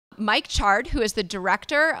Mike Chard, who is the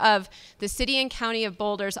director of the City and County of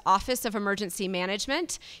Boulder's Office of Emergency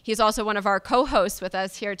Management. He's also one of our co-hosts with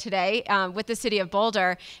us here today with the City of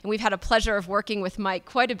Boulder, and we've had a pleasure of working with Mike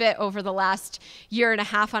quite a bit over the last year and a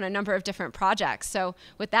half on a number of different projects. So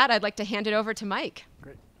with that, I'd like to hand it over to Mike.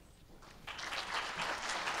 Great.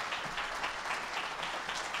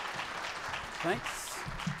 Thanks.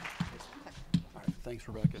 All right, thanks,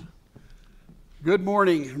 Rebecca. Good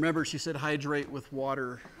morning. Remember, she said hydrate with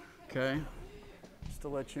water, okay? Just to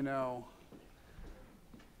let you know.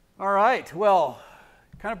 All right, well,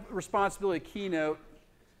 kind of responsibility keynote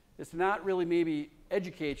is to not really maybe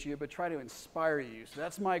educate you, but try to inspire you. So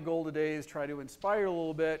that's my goal today, is try to inspire a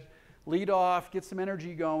little bit, lead off, get some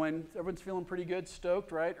energy going. Everyone's feeling pretty good,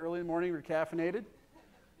 stoked, right? Early in the morning, we're caffeinated.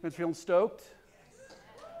 Everyone's feeling stoked?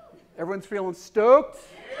 Everyone's feeling stoked?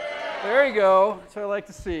 There you go. That's what I like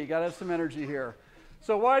to see. Got to have some energy here.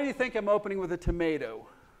 So why do you think I'm opening with a tomato?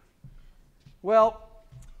 Well,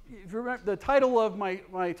 if you remember, the title of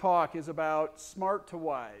my talk is about smart to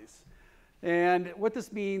wise. And what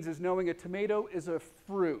this means is knowing a tomato is a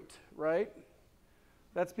fruit, right?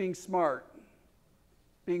 That's being smart.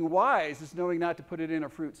 Being wise is knowing not to put it in a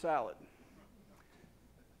fruit salad.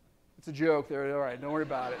 It's a joke there. All right, don't worry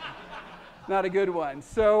about it. Not a good one.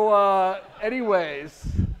 So anyways,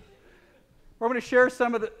 we're going to share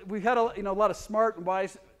some of the, we've had a lot of smart and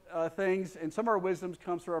wise things, and some of our wisdoms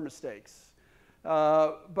comes through our mistakes.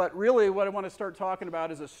 But really what I want to start talking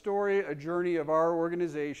about is a story, a journey of our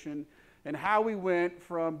organization, and how we went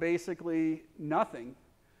from basically nothing.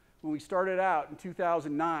 When we started out in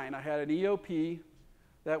 2009, I had an EOP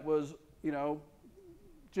that was,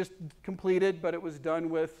 just completed, but it was done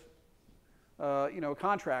with a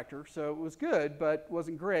contractor, so it was good, but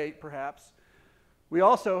wasn't great, perhaps. We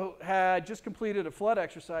also had just completed a flood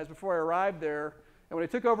exercise before I arrived there, and when I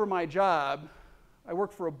took over my job, I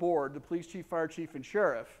worked for a board, the police chief, fire chief, and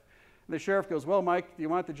sheriff. And the sheriff goes, well, Mike, do you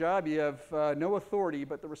want the job? You have no authority,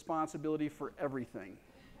 but the responsibility for everything.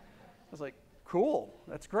 I was like, cool,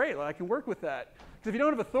 that's great, I can work with that. Because if you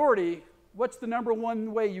don't have authority, what's the number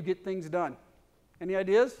one way you get things done? Any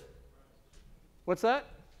ideas? What's that?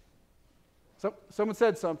 Someone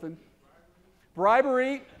said something.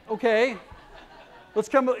 Bribery, okay. Let's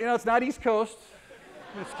come, it's not East Coast.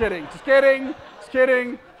 Just kidding, just kidding, just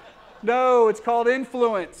kidding. No, it's called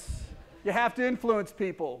influence. You have to influence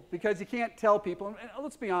people because you can't tell people. And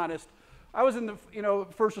let's be honest, I was in the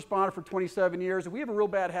first responder for 27 years, and we have a real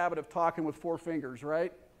bad habit of talking with four fingers,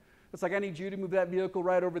 right? It's like, I need you to move that vehicle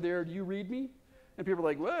right over there. Do you read me? And people are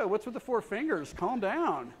like, whoa, what's with the four fingers? Calm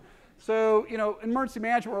down. So, emergency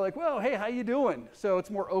management, we're like, well, hey, how you doing? So it's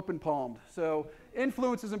more open-palmed. So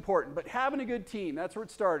influence is important, but having a good team, that's where it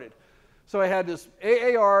started. So I had this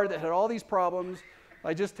AAR that had all these problems.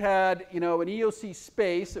 I just had, an EOC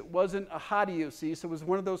space. It wasn't a hot EOC, so it was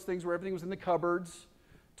one of those things where everything was in the cupboards.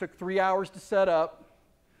 Took 3 hours to set up.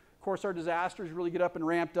 Of course, our disasters really get up and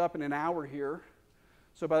ramped up in an hour here.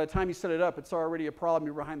 So by the time you set it up, it's already a problem.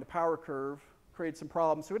 You're behind the power curve, create some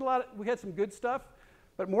problems. So we had some good stuff.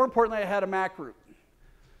 But more importantly, I had a MAC group,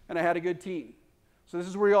 and I had a good team. So this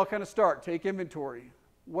is where you all kind of start. Take inventory.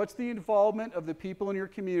 What's the involvement of the people in your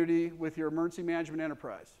community with your emergency management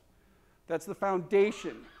enterprise? That's the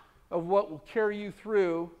foundation of what will carry you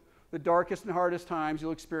through the darkest and hardest times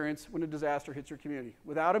you'll experience when a disaster hits your community.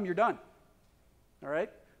 Without them, you're done. All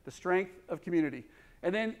right? The strength of community.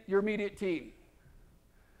 And then your immediate team.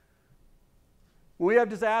 When we have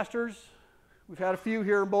disasters, we've had a few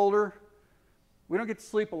here in Boulder, we don't get to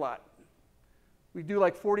sleep a lot. We do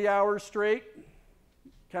like 40 hours straight.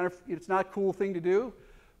 Kind of, it's not a cool thing to do.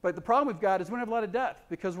 But the problem we've got is we don't have a lot of death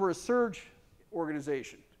because we're a surge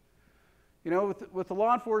organization. With the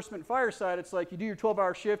law enforcement and fire side, it's like you do your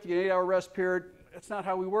 12-hour shift, you get an 8-hour rest period. That's not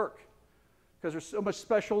how we work because there's so much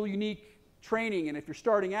special, unique training. And if you're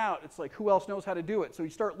starting out, it's like who else knows how to do it? So you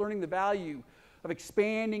start learning the value of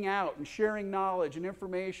expanding out and sharing knowledge and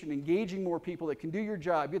information, engaging more people that can do your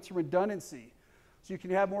job, get some redundancy. So you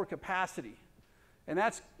can have more capacity. And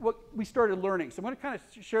that's what we started learning. So I'm going to kind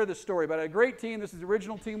of share this story about a great team. This is the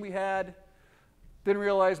original team we had. Didn't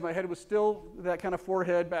realize my head was still that kind of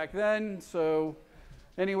forehead back then. So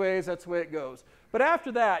anyways, that's the way it goes. But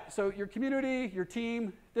after that, so your community, your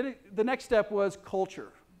team, then the next step was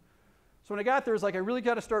culture. So when I got there, it was like I really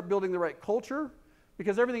got to start building the right culture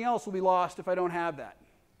because everything else will be lost if I don't have that.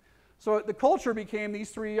 So the culture became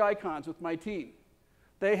these three icons with my team.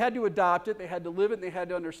 They had to adopt it, they had to live it, and they had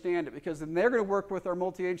to understand it because then they're going to work with our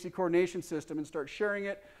multi-agency coordination system and start sharing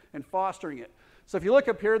it and fostering it. So if you look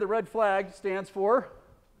up here, the red flag stands for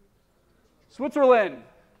Switzerland.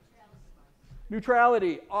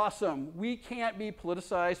 Neutrality, awesome. We can't be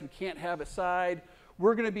politicized. We can't have a side.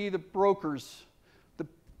 We're going to be the brokers, the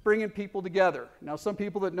bringing people together. Now, some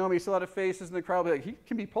people that know me, see a lot of faces in the crowd, be like, he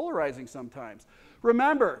can be polarizing sometimes.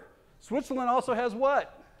 Remember, Switzerland also has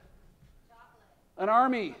what? Chocolate. An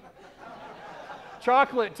army.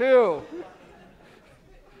 Chocolate, too.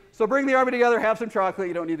 So bring the army together, have some chocolate.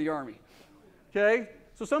 You don't need the army. Okay?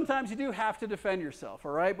 So sometimes you do have to defend yourself,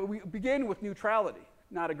 all right? But we begin with neutrality,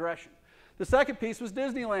 not aggression. The second piece was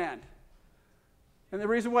Disneyland. And the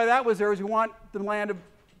reason why that was there is we want the land of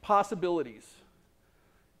possibilities.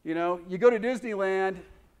 You know, you go to Disneyland,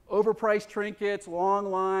 overpriced trinkets, long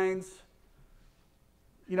lines.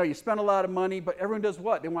 You know, you spend a lot of money, but everyone does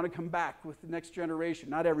what? They want to come back with the next generation.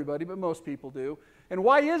 Not everybody, but most people do. And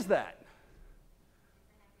why is that?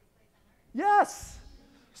 Yes.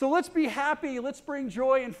 So let's be happy. Let's bring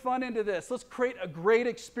joy and fun into this. Let's create a great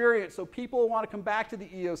experience so people want to come back to the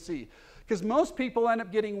EOC. Because most people end up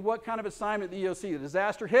getting what kind of assignment at the EOC? The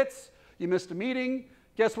disaster hits, you missed a meeting,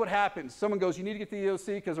 guess what happens? Someone goes, you need to get to the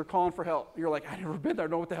EOC because they're calling for help. You're like, I've never been there, I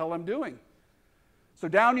don't know what the hell I'm doing. So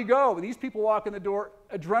down you go, and these people walk in the door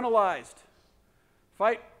adrenalized.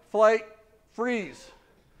 Fight, flight, freeze.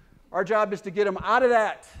 Our job is to get them out of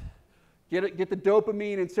that. Get the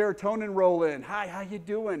dopamine and serotonin roll in. Hi, how you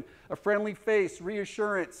doing? A friendly face,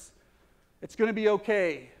 reassurance. It's going to be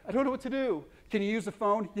okay. I don't know what to do. Can you use the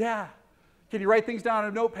phone? Yeah. Can you write things down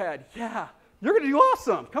on a notepad? Yeah. You're going to do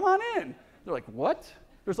awesome. Come on in. They're like, what?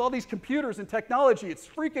 There's all these computers and technology. It's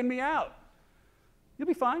freaking me out. You'll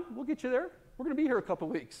be fine. We'll get you there. We're going to be here a couple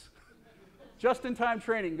weeks. Just-in-time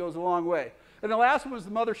training goes a long way. And the last one was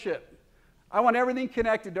the mothership. I want everything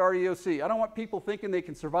connected to our EOC. I don't want people thinking they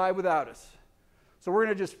can survive without us. So we're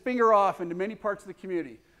going to just finger off into many parts of the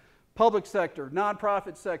community. Public sector,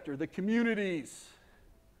 nonprofit sector, the communities,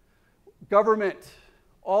 government,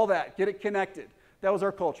 all that. Get it connected. That was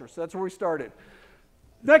our culture, so that's where we started.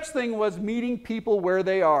 Next thing was meeting people where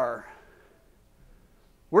they are.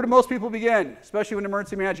 Where do most people begin, especially when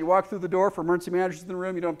emergency manager? You walk through the door for emergency managers in the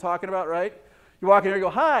room, you know what I'm talking about, right? You walk in there and go,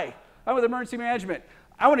 hi, I'm with emergency management.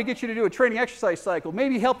 I want to get you to do a training exercise cycle,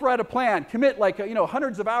 maybe help write a plan, commit like,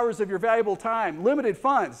 hundreds of hours of your valuable time, limited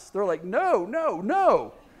funds. They're like, no, no,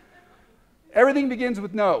 no. Everything begins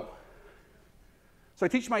with no. So I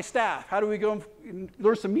teach my staff, how do we go and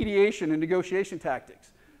learn some mediation and negotiation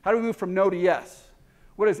tactics? How do we move from no to yes?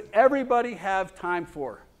 What does everybody have time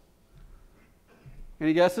for?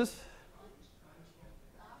 Any guesses?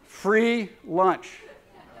 Free lunch,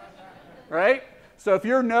 right? So if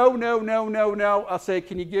you're no, no, no, no, no, I'll say,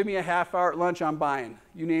 can you give me a half-hour at lunch? I'm buying.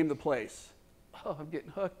 You name the place. Oh, I'm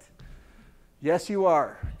getting hooked. Yes, you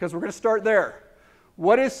are, because we're going to start there.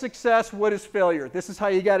 What is success? What is failure? This is how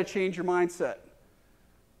you got to change your mindset.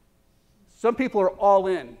 Some people are all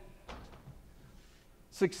in.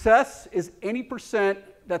 Success is any percent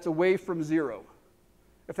that's away from zero.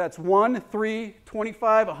 If that's 1, 3,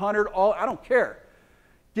 25, 100, all, I don't care.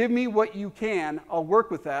 Give me what you can. I'll work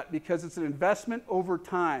with that because it's an investment over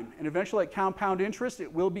time. And eventually, at compound interest,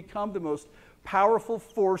 it will become the most powerful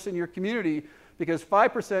force in your community because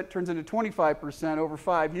 5% turns into 25% over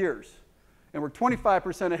 5 years. And we're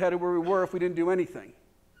 25% ahead of where we were if we didn't do anything.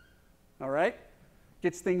 All right?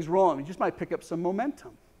 Gets things rolling. You just might pick up some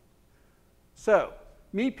momentum. So,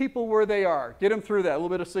 meet people where they are. Get them through that. A little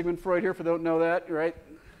bit of Sigmund Freud here for those who don't know that, right?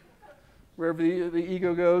 Wherever the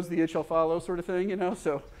ego goes, the it shall follow sort of thing,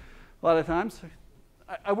 So a lot of times.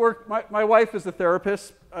 I work, my wife is a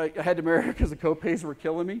therapist. I had to marry her because the co-pays were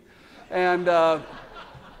killing me. And so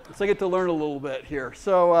I get to learn a little bit here.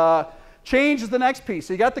 So change is the next piece.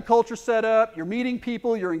 So you got the culture set up. You're meeting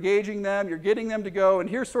people. You're engaging them. You're getting them to go. And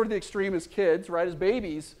here's sort of the extreme as kids, right? As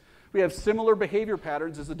babies, we have similar behavior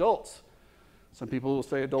patterns as adults. Some people will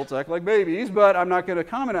say adults act like babies, but I'm not going to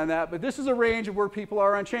comment on that. But this is a range of where people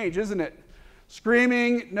are on change, isn't it?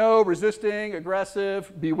 Screaming, no, resisting,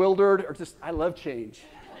 aggressive, bewildered, or just, I love change.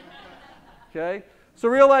 Okay? So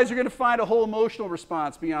realize you're going to find a whole emotional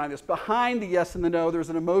response beyond this. Behind the yes and the no, there's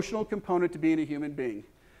an emotional component to being a human being.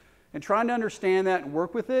 And trying to understand that and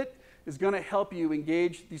work with it is going to help you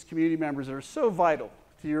engage these community members that are so vital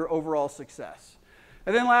to your overall success.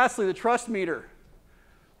 And then lastly, the trust meter,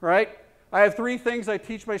 right? I have 3 things I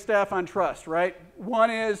teach my staff on trust, right? 1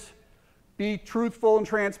 is be truthful and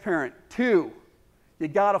transparent. 2, you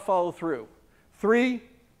got to follow through. 3,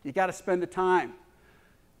 you got to spend the time.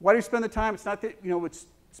 Why do you spend the time? It's not that, it's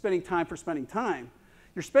spending time for spending time.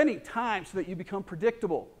 You're spending time so that you become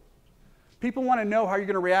predictable. People want to know how you're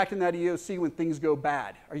going to react in that EOC when things go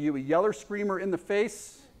bad. Are you a yeller screamer in the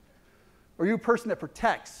face? Or are you a person that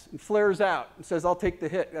protects and flares out and says, I'll take the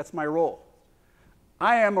hit, that's my role?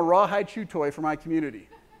 I am a rawhide chew toy for my community.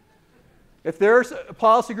 If there's a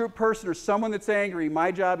policy group person or someone that's angry,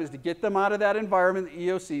 my job is to get them out of that environment, the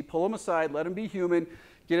EOC, pull them aside, let them be human,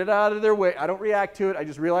 get it out of their way. I don't react to it. I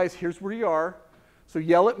just realize here's where you are. So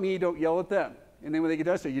yell at me, don't yell at them. And then when they get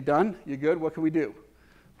done, say, you done? You good? What can we do?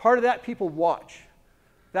 Part of that, people watch.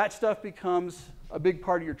 That stuff becomes a big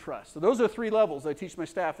part of your trust. So those are 3 levels I teach my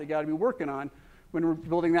staff they got to be working on when we're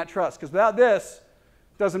building that trust. Because without this,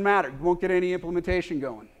 it doesn't matter. You won't get any implementation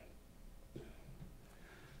going.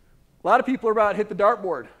 A lot of people are about hit the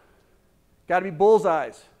dartboard. Got to be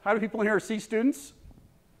bullseyes. How many people in here are C students?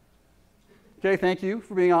 Okay, thank you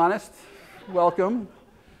for being honest. Welcome.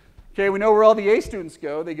 Okay, we know where all the A students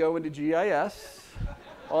go. They go into GIS.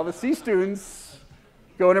 All the C students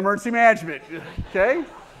go into emergency management. Okay?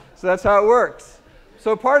 So that's how it works.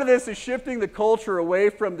 So part of this is shifting the culture away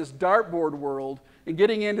from this dartboard world and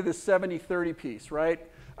getting into this 70-30 piece, right?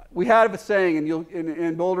 We have a saying, and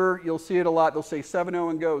in Boulder, you'll see it a lot. They'll say 7-0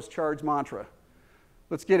 and go is Chard's mantra.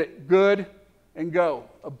 Let's get it. Good and go.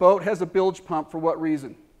 A boat has a bilge pump for what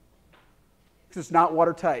reason? Because it's not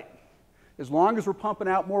watertight. As long as we're pumping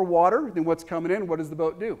out more water than what's coming in, what does the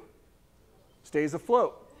boat do? Stays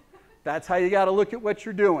afloat. That's how you got to look at what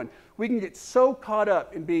you're doing. We can get so caught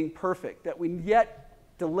up in being perfect that we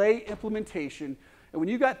yet delay implementation. And when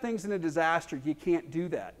you got things in a disaster, you can't do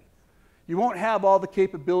that. You won't have all the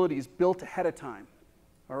capabilities built ahead of time,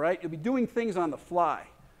 all right? You'll be doing things on the fly,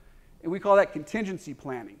 and we call that contingency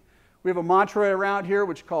planning. We have a mantra around here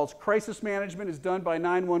which calls crisis management is done by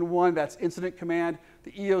 911. That's incident command.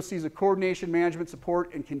 The EOC is a coordination, management,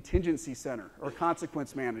 support, and contingency center, or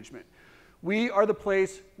consequence management. We are the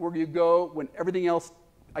place where you go when everything else,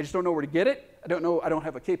 I just don't know where to get it. I don't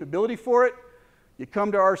have a capability for it. You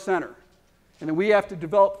come to our center, and then we have to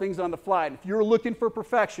develop things on the fly. And if you're looking for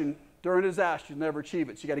perfection, during a disaster, you'll never achieve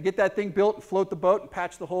it. So you got to get that thing built and float the boat and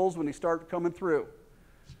patch the holes when they start coming through.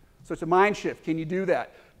 So it's a mind shift. Can you do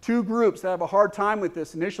that? 2 groups that have a hard time with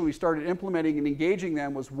this initially we started implementing and engaging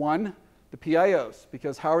them was 1, the PIOs,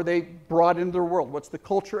 because how are they brought into their world? What's the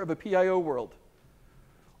culture of a PIO world?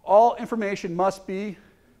 All information must be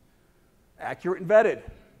accurate and vetted.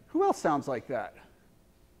 Who else sounds like that?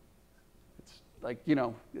 It's like, you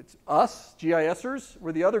know, it's us, GISers,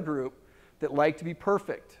 we're the other group that like to be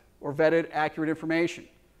perfect or vetted accurate information.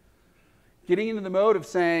 Getting into the mode of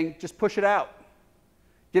saying, just push it out.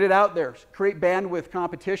 Get it out there. Create bandwidth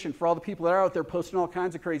competition for all the people that are out there posting all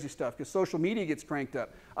kinds of crazy stuff because social media gets cranked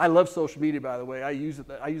up. I love social media, by the way. I use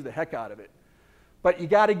the heck out of it. But you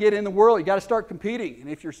got to get in the world. You got to start competing. And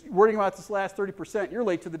if you're worrying about this last 30%, you're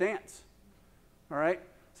late to the dance. All right?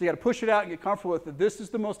 So you got to push it out and get comfortable with it. This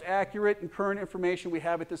is the most accurate and current information we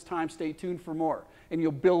have at this time. Stay tuned for more. And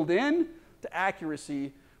you'll build in to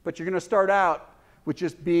accuracy, but you're going to start out with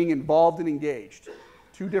just being involved and engaged.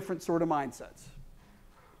 2 different sort of mindsets.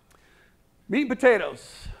 Meat and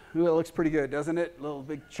potatoes. Ooh, that looks pretty good, doesn't it? A little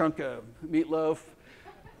big chunk of meatloaf.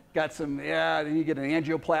 Got some, yeah, then you get an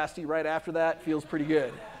angioplasty right after that. Feels pretty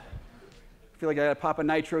good. I feel like I got to pop a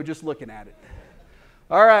nitro just looking at it.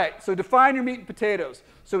 All right, so define your meat and potatoes.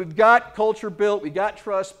 So we've got culture built, we've got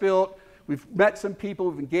trust built, we've met some people,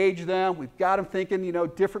 we've engaged them, we've got them thinking, you know,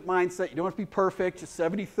 different mindset. You don't have to be perfect, just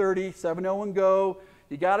 70-30, 7-0 and go.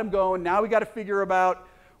 You got them going. Now we got to figure about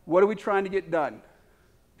what are we trying to get done.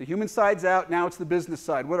 The human side's out, now it's the business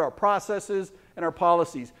side. What are our processes and our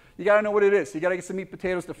policies? You got to know what it is. So you got to get some meat and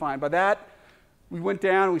potatoes defined. By that, we went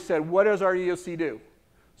down and we said, what does our EOC do?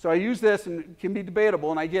 So I use this, and it can be debatable,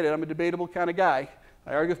 and I get it. I'm a debatable kind of guy.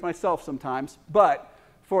 I argue with myself sometimes. But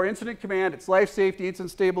for incident command, it's life safety, incident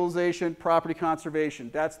stabilization, property conservation.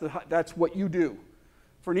 That's what you do.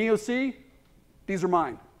 For an EOC, these are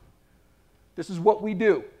mine. This is what we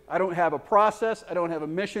do. I don't have a process, I don't have a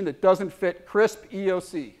mission that doesn't fit CRISP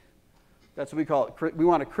EOC. That's what we call it. We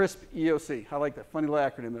want a CRISP EOC. I like that funny little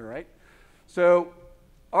acronym there, right? So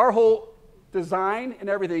our whole design and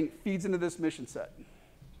everything feeds into this mission set.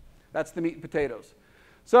 That's the meat and potatoes.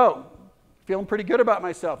 So feeling pretty good about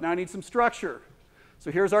myself. Now I need some structure.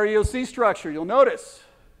 So here's our EOC structure. You'll notice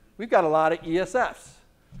we've got a lot of ESFs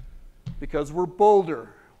because we're Boulder.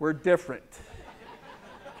 We're different.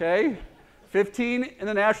 Okay? 15 in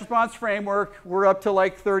the National Response Framework. We're up to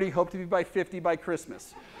like 30, hope to be by 50 by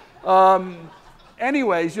Christmas.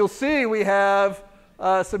 Anyways, you'll see we have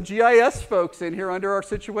some GIS folks in here under our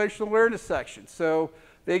situational awareness section. So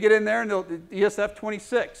they get in there and they'll ESF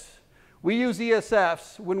 26. We use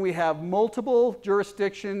ESFs when we have multiple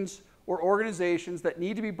jurisdictions or organizations that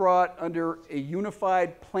need to be brought under a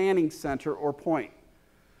unified planning center or point.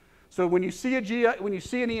 So when you see an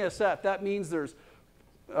ESF, that means there's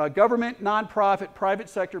government, nonprofit, private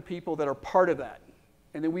sector people that are part of that.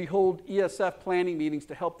 And then we hold ESF planning meetings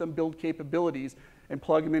to help them build capabilities and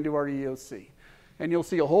plug them into our EOC. And you'll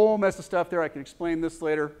see a whole mess of stuff there. I can explain this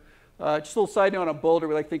later. Just a little side note on Boulder.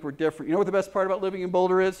 We like to think we're different. You know what the best part about living in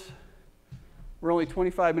Boulder is? We're only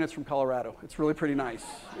 25 minutes from Colorado. It's really pretty nice.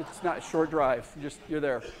 It's not a short drive. You're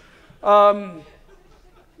there.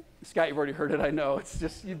 Scott, you've already heard it, I know. It's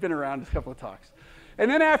just, you've been around a couple of talks. And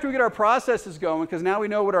then after we get our processes going, because now we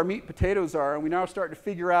know what our meat and potatoes are, and we now start to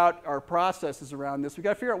figure out our processes around this, we got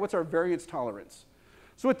to figure out what's our variance tolerance.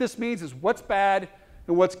 So what this means is what's bad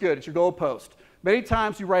and what's good. It's your goalpost. Many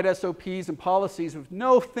times you write SOPs and policies with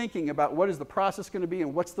no thinking about what is the process going to be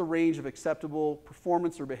and what's the range of acceptable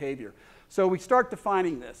performance or behavior. So we start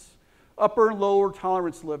defining this. Upper and lower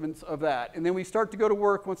tolerance limits of that. And then we start to go to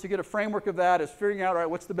work once you get a framework of that is figuring out, all right,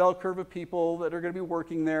 what's the bell curve of people that are going to be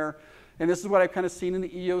working there. And this is what I've kind of seen in the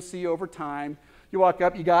EOC over time. You walk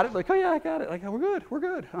up, you got it, like, oh yeah, I got it. Like, oh, we're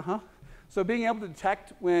good. So being able to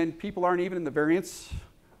detect when people aren't even in the variance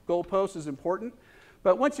goalpost is important.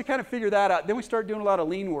 But once you kind of figure that out, then we start doing a lot of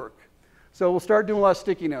lean work. So we'll start doing a lot of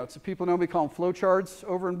sticky notes. If people know, we call them flow charts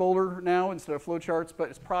over in Boulder now instead of flow charts, but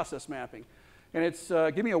it's process mapping. And it's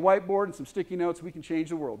give me a whiteboard and some sticky notes, we can change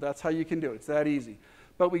the world. That's how you can do it. It's that easy.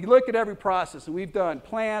 But we look at every process, and we've done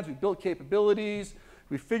plans, we've built capabilities,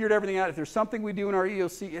 we've figured everything out. If there's something we do in our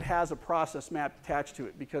EOC, it has a process map attached to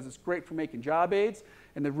it because it's great for making job aids.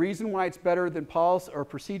 And the reason why it's better than policy or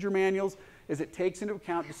procedure manuals is it takes into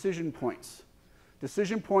account decision points.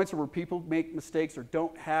 Decision points are where people make mistakes or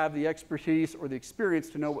don't have the expertise or the experience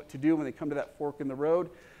to know what to do when they come to that fork in the road.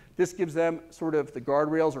 This gives them sort of the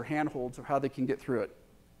guardrails or handholds of how they can get through it.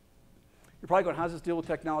 You're probably going, how does this deal with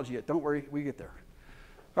technology yet? Don't worry, we get there.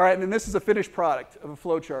 All right, and then this is a finished product of a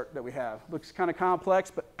flow chart that we have. Looks kind of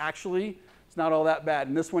complex, but actually it's not all that bad.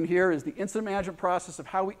 And this one here is the incident management process of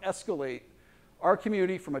how we escalate our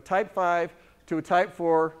community from a type 5 to a type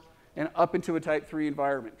 4 and up into a type 3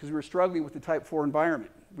 environment because we were struggling with the type 4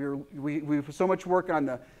 environment. We have so much work on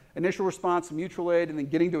the initial response and mutual aid and then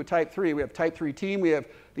getting to a type 3. We have type 3 team, we have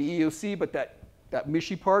the EOC, but that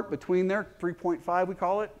mushy part between there, 3.5 we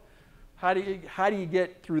call it, how do you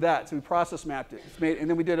get through that? So we process mapped it. And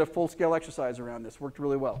then we did a full-scale exercise around this. Worked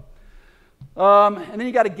really well. And then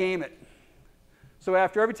you got to game it. So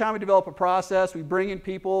after every time we develop a process, we bring in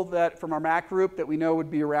people that from our MAC group that we know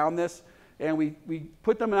would be around this, and we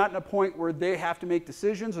put them out in a point where they have to make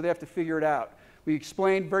decisions or they have to figure it out. We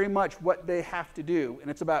explain very much what they have to do, and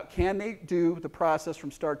it's about can they do the process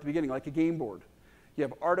from start to beginning, like a game board. You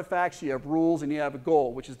have artifacts, you have rules, and you have a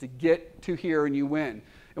goal, which is to get to here and you win.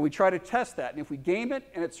 And we try to test that, and if we game it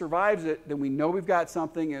and it survives it, then we know we've got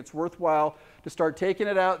something and it's worthwhile to start taking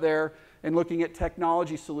it out there and looking at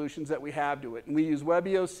technology solutions that we have to it. And we use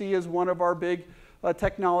WebEOC as one of our big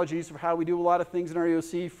technologies for how we do a lot of things in our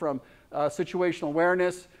EOC, from situational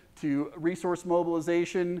awareness to resource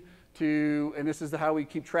mobilization to, and this is how we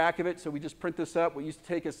keep track of it, so we just print this up. What used to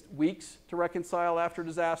take us weeks to reconcile after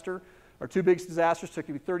disaster, our two biggest disasters took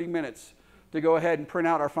me 30 minutes to go ahead and print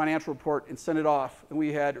out our financial report and send it off. And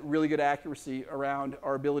we had really good accuracy around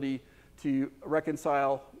our ability to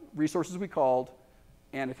reconcile resources we called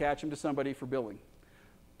and attach them to somebody for billing.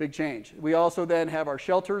 Big change. We also then have our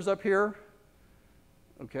shelters up here.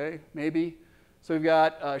 Okay, maybe. So we've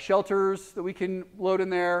got shelters that we can load in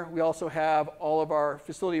there. We also have all of our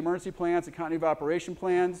facility emergency plans and continuity of operation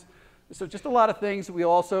plans. So just a lot of things. We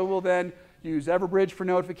also will then use Everbridge for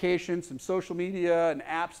notifications, some social media and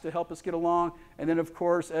apps to help us get along. And then, of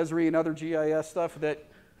course, Esri and other GIS stuff that,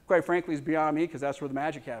 quite frankly, is beyond me because that's where the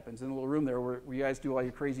magic happens, in the little room there where you guys do all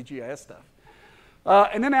your crazy GIS stuff.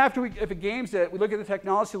 And then after if it games it, we look at the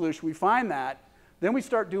technology solution, we find that, then we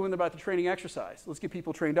start doing about the training exercise. Let's get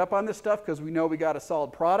people trained up on this stuff because we know we got a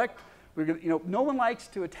solid product. We're gonna, no one likes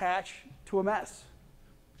to attach to a mess,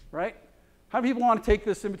 right? How many people want to take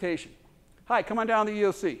this invitation? Hi, come on down to the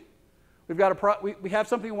EOC. We've got we have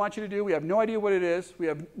something we want you to do. We have no idea what it is. We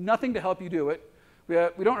have nothing to help you do it. We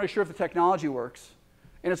don't really sure if the technology works.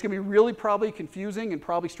 And it's going to be really probably confusing and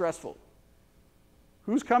probably stressful.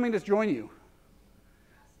 Who's coming to join you?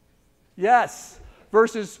 Yes.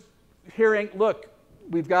 Versus hearing, look,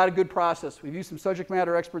 we've got a good process. We've used some subject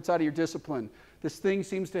matter experts out of your discipline. This thing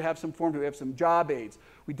seems to have some form to it. We have some job aids.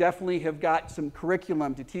 We definitely have got some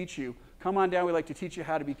curriculum to teach you. Come on down. We'd like to teach you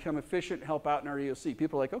how to become efficient and help out in our EOC.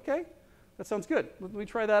 People are like, okay. That sounds good. Let me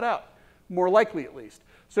try that out. More likely, at least.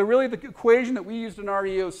 So really, the equation that we used in our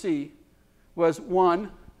EOC was 1,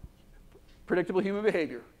 predictable human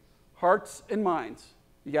behavior. Hearts and minds.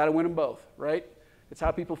 You got to win them both, right? It's how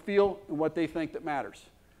people feel and what they think that matters.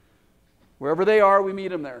 Wherever they are, we meet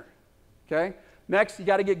them there. Okay? Next, you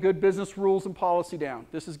got to get good business rules and policy down.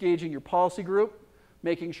 This is gauging your policy group.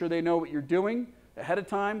 making sure they know what you're doing ahead of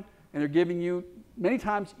time, and they're giving you, many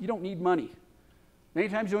times you don't need money. Many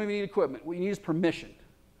times you don't even need equipment. What you need is permission.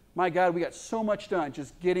 My God, we got so much done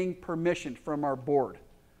just getting permission from our board.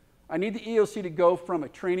 I need the EOC to go from a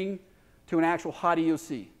training to an actual hot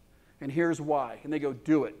EOC, and here's why. And they go,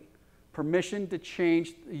 do it. Permission to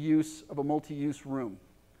change the use of a multi-use room.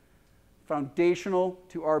 Foundational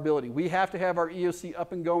to our ability. We have to have our EOC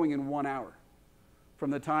up and going in 1 hour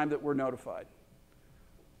from the time that we're notified.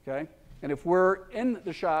 Okay? And if we're in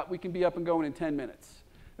the shop, we can be up and going in 10 minutes.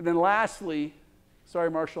 And then lastly, sorry,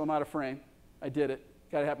 Marshall, I'm out of frame. I did it.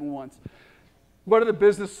 Got to happen once. What are the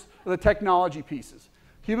business or the technology pieces?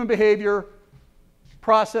 Human behavior,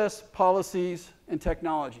 process, policies, and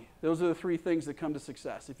technology. Those are the three things that come to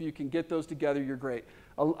success. If you can get those together, you're great.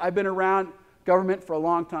 I've been around government for a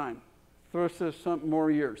long time. Throw some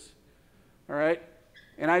more years. All right?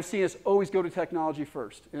 And I've seen us always go to technology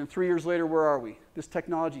first. And then 3 years later, where are we? This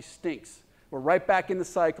technology stinks. We're right back in the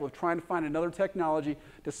cycle of trying to find another technology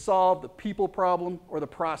to solve the people problem or the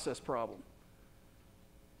process problem.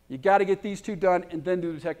 You got to get these two done and then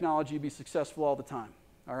do the technology to be successful all the time.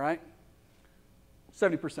 All right?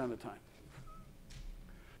 70% of the time.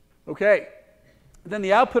 Okay. Then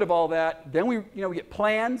the output of all that, then we get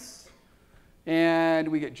plans, and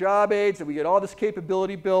we get job aids, and we get all this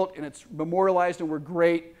capability built, and it's memorialized, and we're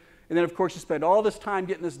great. And then, of course, you spend all this time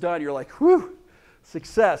getting this done. You're like, whew,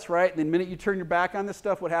 success, right? And then the minute you turn your back on this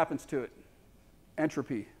stuff, what happens to it?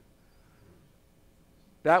 Entropy.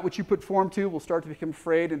 That which you put form to will start to become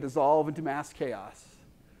afraid and dissolve into mass chaos.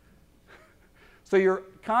 So you're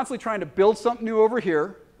constantly trying to build something new over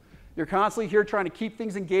here. You're constantly here trying to keep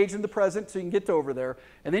things engaged in the present so you can get to over there.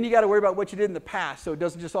 And then you got to worry about what you did in the past so it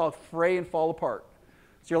doesn't just all fray and fall apart.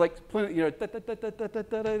 So you're like,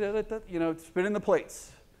 spinning the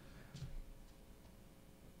plates.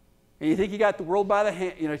 And you think you got the world by the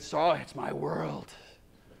hand. It's my world.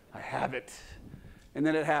 I have it. And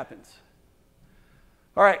then it happens.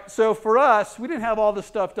 All right, so for us, we didn't have all this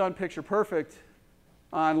stuff done picture perfect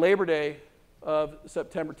on Labor Day of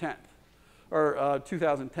September 10th, or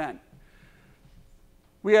 2010.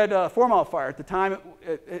 We had a 4-mile fire. At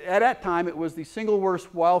that time, it was the single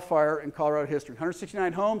worst wildfire in Colorado history.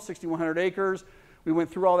 169 homes, 6,100 acres. We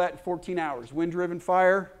went through all that in 14 hours. Wind-driven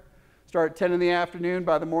fire. Started at 10 in the afternoon.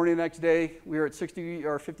 By the morning the next day, we were at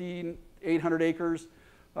 5,800 acres.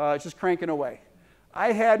 It's just cranking away.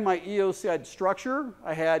 I had my EOC, I had structure,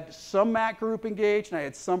 I had some MAC group engaged, and I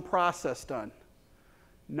had some process done.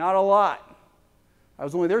 Not a lot. I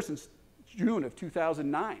was only there since June of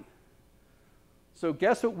 2009. So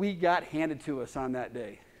guess what we got handed to us on that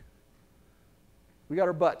day? We got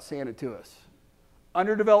our butts handed to us.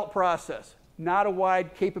 Underdeveloped process, not a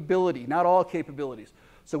wide capability, not all capabilities.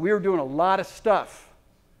 So we were doing a lot of stuff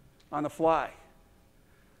on the fly.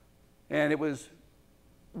 And it was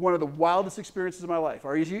one of the wildest experiences of my life.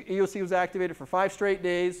 Our EOC was activated for 5 straight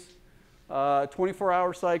days,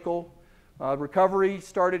 24-hour cycle. Recovery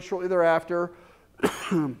started shortly thereafter.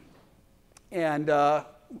 And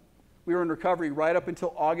we were in recovery right up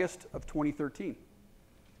until August of 2013.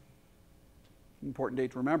 Important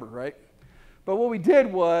date to remember, right? But what we did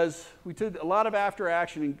was we did a lot of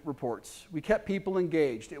after-action reports. We kept people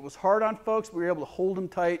engaged. It was hard on folks, but we were able to hold them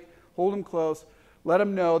tight, hold them close, let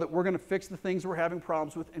them know that we're going to fix the things we're having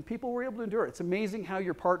problems with, and people were able to endure it. It's amazing how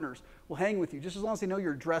your partners will hang with you just as long as they know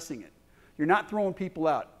you're addressing it. You're not throwing people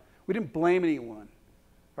out. We didn't blame anyone.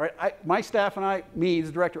 All right? My staff and I, me as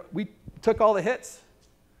the director, we took all the hits.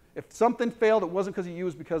 If something failed, it wasn't because of you, it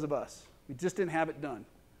was because of us. We just didn't have it done.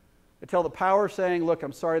 Until the power saying, look,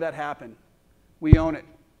 I'm sorry that happened. We own it.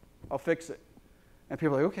 I'll fix it. And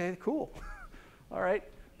people are like, okay, cool. All right.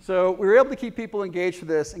 So we were able to keep people engaged for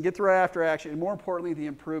this and get through our after action, and more importantly, the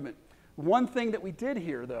improvement. One thing that we did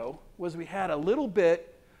here, though, was we had a little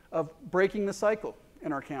bit of breaking the cycle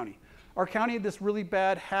in our county. Our county had this really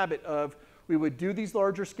bad habit of we would do these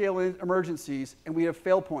larger scale emergencies, and we'd have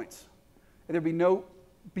fail points. And there'd be no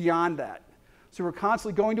beyond that. So we're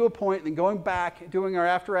constantly going to a point and then going back, doing our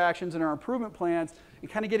after actions and our improvement plans, and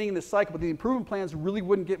kind of getting in this cycle. But the improvement plans really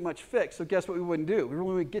wouldn't get much fixed. So guess what we wouldn't do? We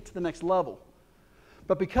really wouldn't get to the next level.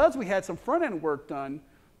 But because we had some front-end work done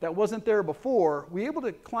that wasn't there before, we were able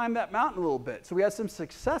to climb that mountain a little bit. So we had some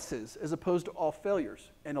successes as opposed to all failures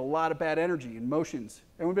and a lot of bad energy and motions.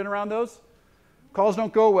 Anyone been around those? Calls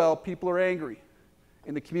don't go well, people are angry.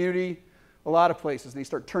 In the community, a lot of places, they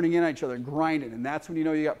start turning in on each other and grinding, and that's when you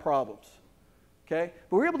know you got problems. Okay?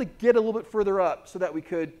 But we were able to get a little bit further up so that we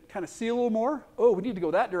could kind of see a little more. Oh, we need to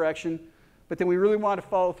go that direction. But then we really wanted to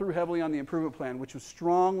follow through heavily on the improvement plan, which was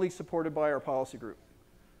strongly supported by our policy group.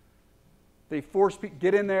 They forced people,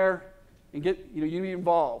 get in there, and get, you to be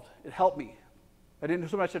involved. It helped me. I didn't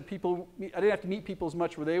so much have people, I didn't have to meet people as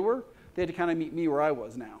much where they were. They had to kind of meet me where I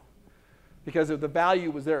was now. Because of the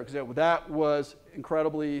value was there, because that was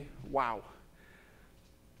incredibly wow.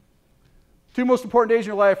 2 most important days in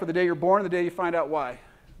your life are the day you're born and the day you find out why. A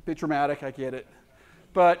bit dramatic, I get it.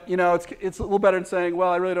 But, it's a little better than saying,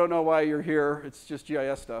 well, I really don't know why you're here. It's just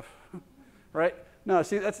GIS stuff, right? No,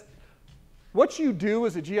 see, that's what you do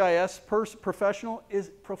as a GIS professional is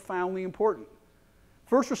profoundly important.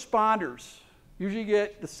 First responders usually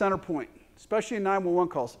get the center point, especially in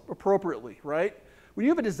 911 calls, appropriately, right? When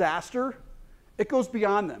you have a disaster, it goes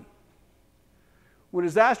beyond them. When a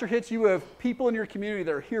disaster hits, you have people in your community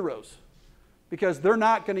that are heroes because they're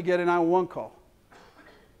not going to get a 911 call.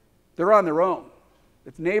 They're on their own.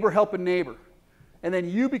 It's neighbor helping neighbor. And then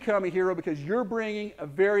you become a hero because you're bringing a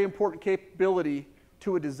very important capability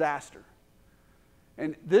to a disaster.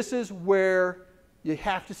 And this is where you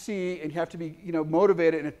have to see and you have to be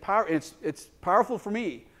motivated, and it's powerful for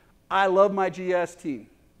me. I love my GIS team.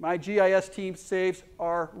 My GIS team saves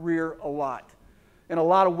our rear a lot, in a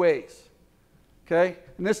lot of ways. Okay?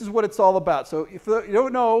 And this is what it's all about. So if you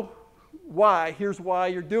don't know why, here's why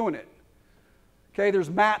you're doing it. Okay, there's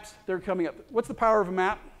maps that are coming up. What's the power of a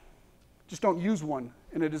map? Just don't use one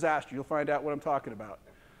in a disaster. You'll find out what I'm talking about.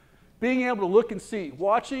 Being able to look and see,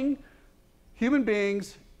 watching human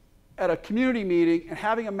beings at a community meeting and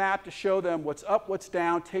having a map to show them what's up, what's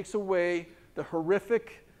down, takes away the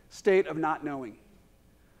horrific state of not knowing.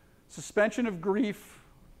 Suspension of grief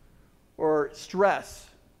or stress,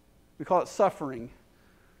 we call it suffering.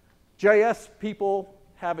 GIS people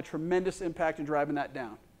have a tremendous impact in driving that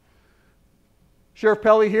down. Sheriff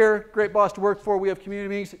Pelley here, great boss to work for. We have community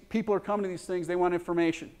meetings. People are coming to these things. They want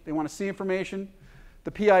information. They want to see information.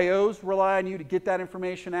 The PIOs rely on you to get that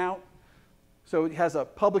information out. So it has a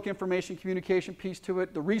public information communication piece to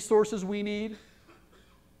it. The resources we need.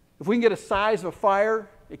 If we can get a size of a fire,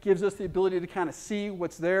 it gives us the ability to kind of see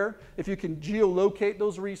what's there. If you can geolocate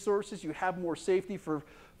those resources, you have more safety for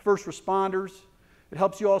first responders. It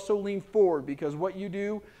helps you also lean forward because what you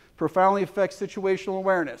do profoundly affects situational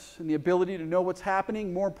awareness and the ability to know what's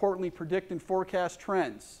happening, more importantly, predict and forecast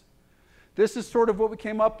trends. This is sort of what we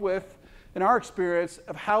came up with in our experience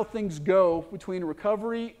of how things go between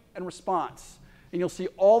recovery and response. And you'll see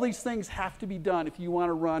all these things have to be done if you want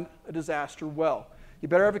to run a disaster well. You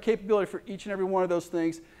better have a capability for each and every one of those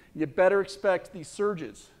things. You better expect these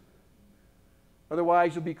surges.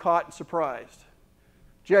 Otherwise, you'll be caught and surprised.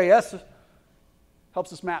 GIS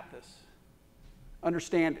helps us map this,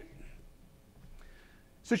 understand it.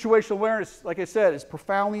 Situational awareness, like I said, is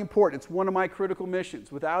profoundly important. It's one of my critical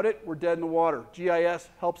missions. Without it, we're dead in the water. GIS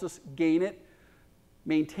helps us gain it,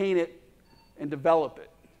 maintain it, and develop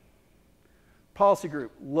it. Policy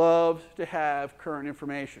group loves to have current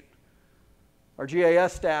information. Our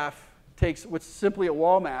GIS staff takes what's simply a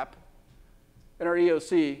wall map and our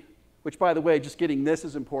EOC, which, by the way, just getting this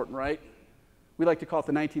is important, right? We like to call it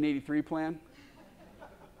the 1983 plan.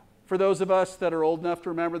 For those of us that are old enough to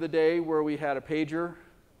remember the day where we had a pager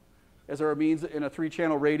as our means in a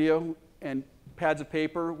 3-channel radio and pads of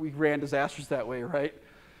paper, we ran disasters that way, right?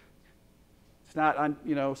 It's not on,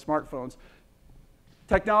 smartphones.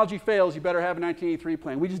 Technology fails, you better have a 1983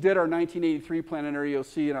 plan. We just did our 1983 plan in our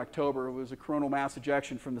EOC in October. It was a coronal mass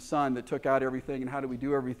ejection from the sun that took out everything, and how do we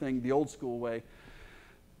do everything the old school way.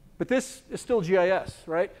 But this is still GIS,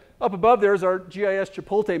 right? Up above there is our GIS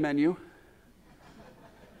Chipotle menu,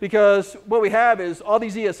 because what we have is all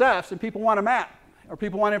these ESFs, and people want a map, or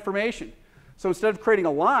people want information. So instead of creating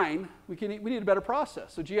a line, we need a better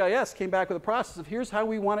process. So GIS came back with a process of here's how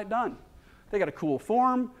we want it done. They got a cool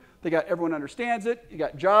form. They got everyone understands it. You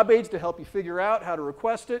got job aids to help you figure out how to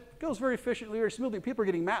request it. It goes very efficiently, very smoothly. People are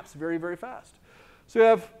getting maps very, very fast. So you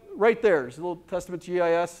have right there's a little testament to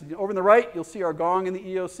GIS. Over on the right, you'll see our gong in the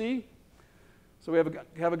EOC. So we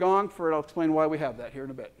have a gong for it. I'll explain why we have that here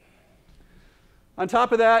in a bit. On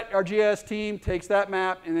top of that, our GIS team takes that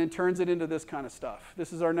map and then turns it into this kind of stuff.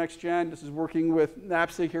 This is our next gen. This is working with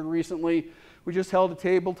NAPSG here recently. We just held a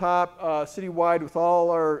tabletop citywide with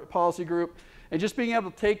all our policy group. And just being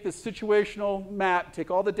able to take this situational map, take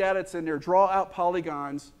all the data that's in there, draw out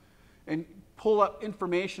polygons, and pull up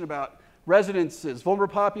information about residences,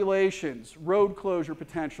 vulnerable populations, road closure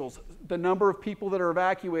potentials, the number of people that are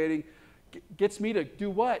evacuating, gets me to do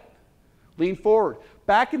what? Lean forward.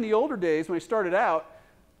 Back in the older days when I started out,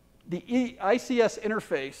 the ICS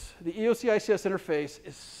interface, the EOC ICS interface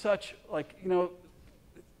is such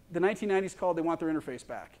the 1990s called, they want their interface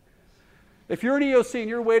back. If you're an EOC and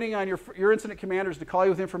you're waiting on your incident commanders to call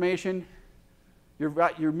you with information,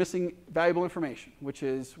 you're missing valuable information, which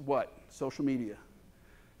is what? Social media.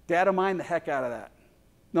 Data mine the heck out of that.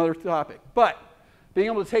 Another topic. But being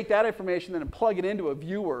able to take that information then and plug it into a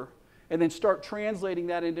viewer and then start translating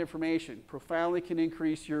that into information profoundly can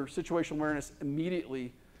increase your situational awareness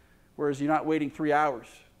immediately, whereas you're not waiting 3 hours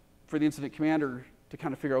for the incident commander to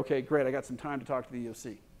kind of figure, okay, great, I got some time to talk to the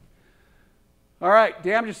EOC. All right,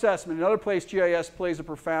 damage assessment. Another place GIS plays a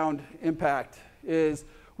profound impact is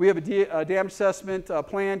we have a damage assessment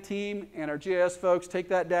plan team, and our GIS folks take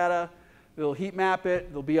that data, they'll heat map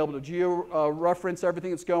it, they'll be able to geo-reference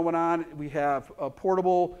everything that's going on. We have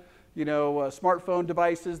portable smartphone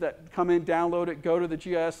devices that come in, download it, go to the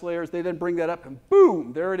GIS layers. They then bring that up, and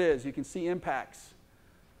boom, there it is. You can see impacts.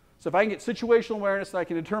 So if I can get situational awareness and I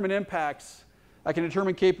can determine impacts, I can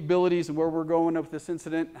determine capabilities and where we're going with this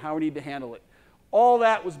incident, how we need to handle it. All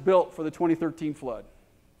that was built for the 2013 flood.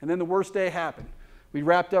 And then the worst day happened. We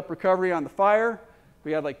wrapped up recovery on the fire.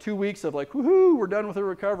 We had like 2 weeks of like, woohoo, we're done with the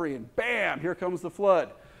recovery, and bam, here comes the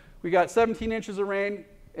flood. We got 17 inches of rain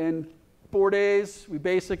in 4 days. We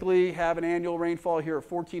basically have an annual rainfall here of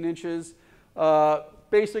 14 inches.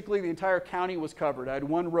 Basically, the entire county was covered. I had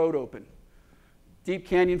one road open. Deep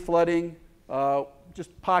canyon flooding,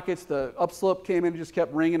 just pockets. The upslope came in and just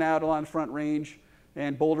kept ringing out along the Front Range,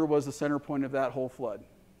 and Boulder was the center point of that whole flood.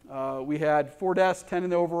 We had 4 deaths, 10 in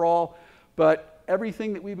the overall, but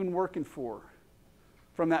everything that we've been working for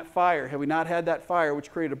from that fire, had we not had that fire,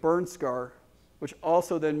 which created a burn scar, which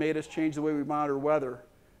also then made us change the way we monitor weather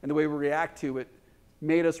and the way we react to it,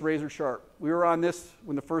 made us razor sharp. We were on this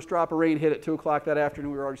when the first drop of rain hit at 2 o'clock that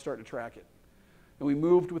afternoon. We were already starting to track it. And we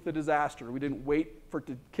moved with the disaster. We didn't wait for it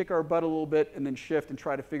to kick our butt a little bit and then shift and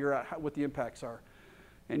try to figure out what the impacts are.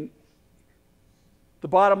 And the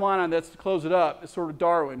bottom line on this, to close it up, is sort of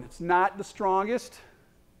Darwin. It's not the strongest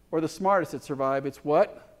or the smartest that survive. It's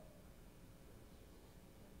what?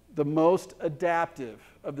 The most adaptive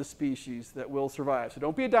of the species that will survive. So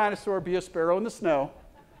don't be a dinosaur, be a sparrow in the snow,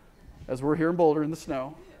 as we're here in Boulder in the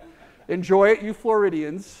snow. Enjoy it, you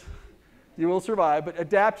Floridians. You will survive, but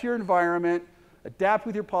adapt to your environment, adapt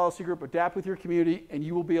with your policy group, adapt with your community, and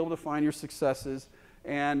you will be able to find your successes.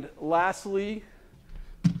 And lastly,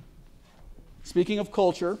 speaking of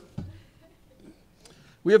culture,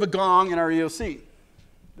 we have a gong in our EOC.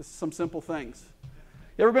 This is some simple things.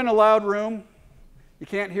 You ever been in a loud room? You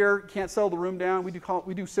can't hear, can't settle the room down. We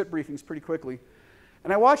do sit briefings pretty quickly.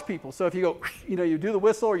 And I watch people. So if you go, you do the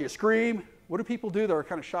whistle or you scream, what do people do that are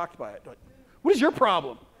kind of shocked by it? Like, what is your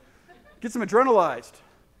problem? Gets them adrenalized.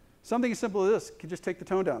 Something as simple as this can just take the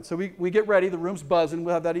tone down. So we get ready, the room's buzzing,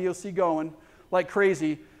 we'll have that EOC going like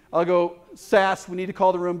crazy. I'll go, SAS, we need to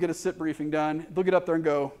call the room, get a sit briefing done. They'll get up there and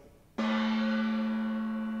go.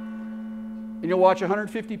 And you'll watch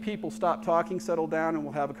 150 people stop talking, settle down, and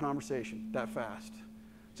we'll have a conversation that fast.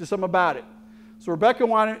 Just something about it. So Rebecca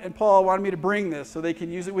and Paul wanted me to bring this so they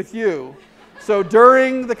can use it with you. So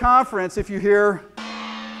during the conference, if you hear,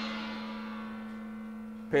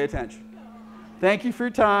 pay attention. Thank you for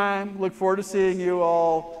your time. Look forward to seeing you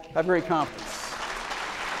all. Have a great conference.